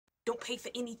don't pay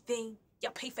for anything.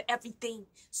 Y'all pay for everything.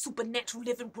 Supernatural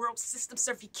living world system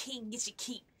serve your king, it's your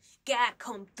keep. God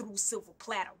come through silver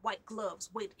platter, white gloves,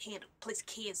 weighted handle, place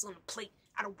kids on the plate.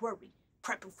 I don't worry,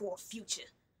 prepping for a future.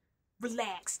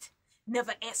 Relaxed,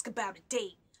 never ask about a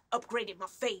date. Upgraded my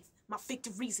faith, my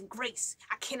victories and grace.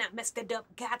 I cannot mess that up,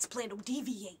 God's plan don't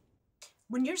deviate.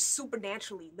 When you're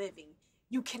supernaturally living,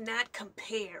 you cannot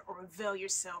compare or avail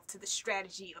yourself to the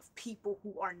strategy of people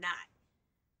who are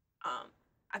not.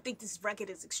 I think this record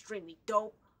is extremely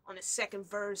dope. On the second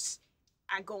verse,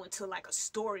 I go into like a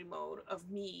story mode of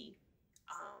me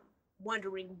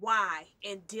wondering why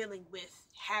and dealing with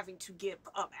having to give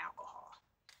up alcohol.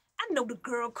 I know the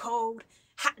girl code,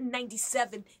 hot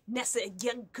 97, Nessa, a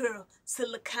young girl,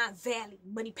 Silicon Valley,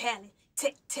 money palette,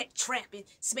 tech trapping,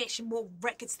 smashing more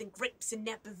records than grapes in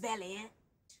Napa Valley, eh?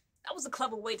 That was a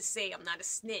clever way to say I'm not a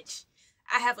snitch.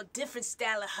 I have a different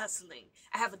style of hustling.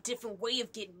 I have a different way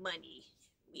of getting money.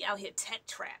 We out here tech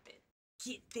trapping.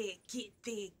 Get there, get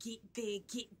there, get there,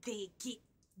 get there, get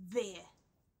there.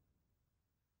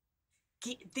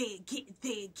 Get there, get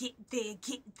there, get there,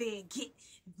 get there, get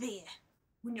there.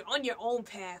 When you're on your own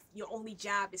path, your only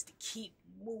job is to keep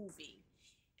moving.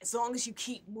 As long as you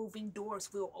keep moving,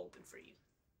 doors will open for you.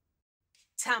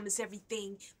 Time is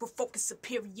everything, but focus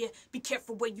superior. Be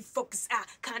careful where you focus. I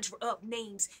conjure up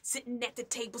names. Sitting at the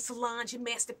table, Solange and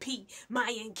Master P.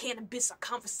 Maya and Cannabis, our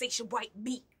conversation white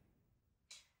meat.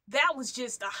 That was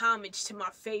just a homage to my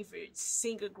favorite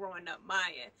singer growing up,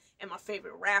 Maya, and my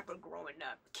favorite rapper growing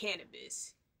up,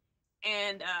 Cannabis.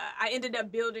 And I ended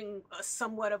up building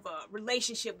somewhat of a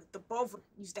relationship with the both of them.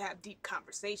 Used to have deep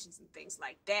conversations and things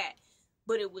like that.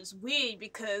 But it was weird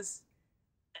because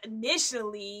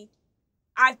initially,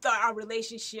 I thought our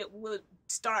relationship would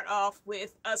start off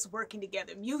with us working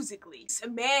together musically.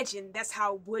 Imagine that's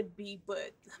how it would be,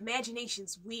 but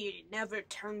imagination's weird. It never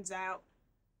turns out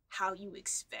how you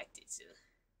expect it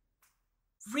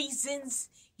to. Reasons,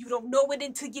 you don't know it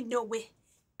until you know it.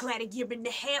 Glad a year and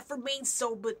a half remained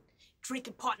sober.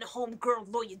 Drinking partner, homegirl,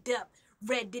 lawyered up.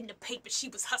 Read in the paper she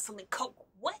was hustling coke.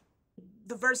 What?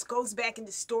 The verse goes back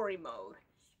into story mode.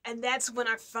 And that's when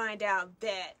I find out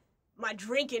that my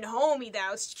drinking homie that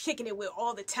I was kicking it with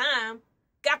all the time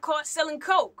got caught selling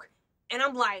coke. And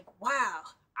I'm like, wow,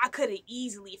 I could have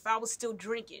easily, if I was still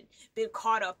drinking, been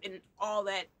caught up in all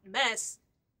that mess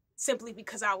simply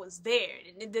because I was there.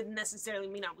 And it didn't necessarily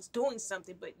mean I was doing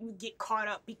something, but you get caught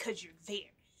up because you're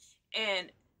there.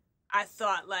 And I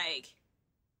thought like,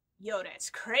 yo, that's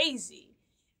crazy.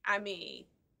 I mean,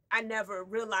 I never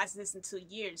realized this until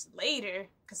years later,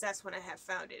 because that's when I had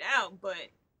found it out,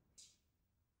 but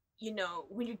you know,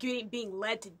 when you're being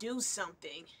led to do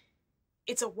something,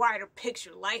 it's a wider picture.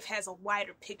 Life has a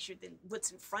wider picture than what's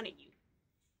in front of you.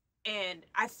 And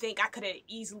I think I could have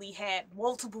easily had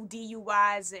multiple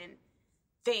DUIs and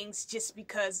things just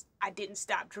because I didn't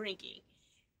stop drinking.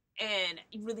 And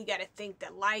you really got to think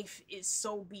that life is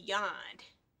so beyond.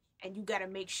 And you got to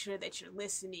make sure that you're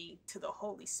listening to the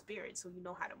Holy Spirit so you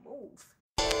know how to move.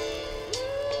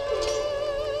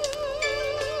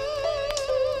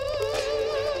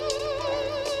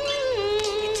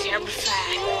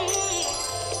 Terrified.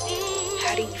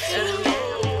 How do you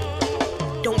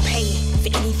feel? Don't pay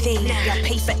for anything. Y'all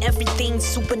pay for everything.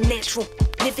 Supernatural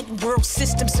living world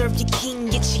system serve your king,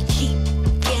 get your keep.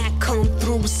 God come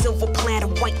through with silver platter,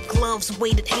 white gloves,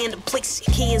 weighted hand, and place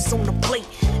your hands on the plate.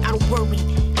 I don't worry,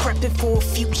 prepping for a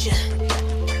future.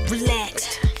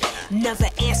 Relaxed. Never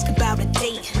ask about a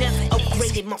date.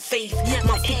 Upgraded my faith,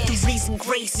 my victories and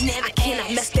grace. I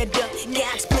cannot mess that up.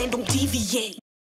 God's plan don't deviate.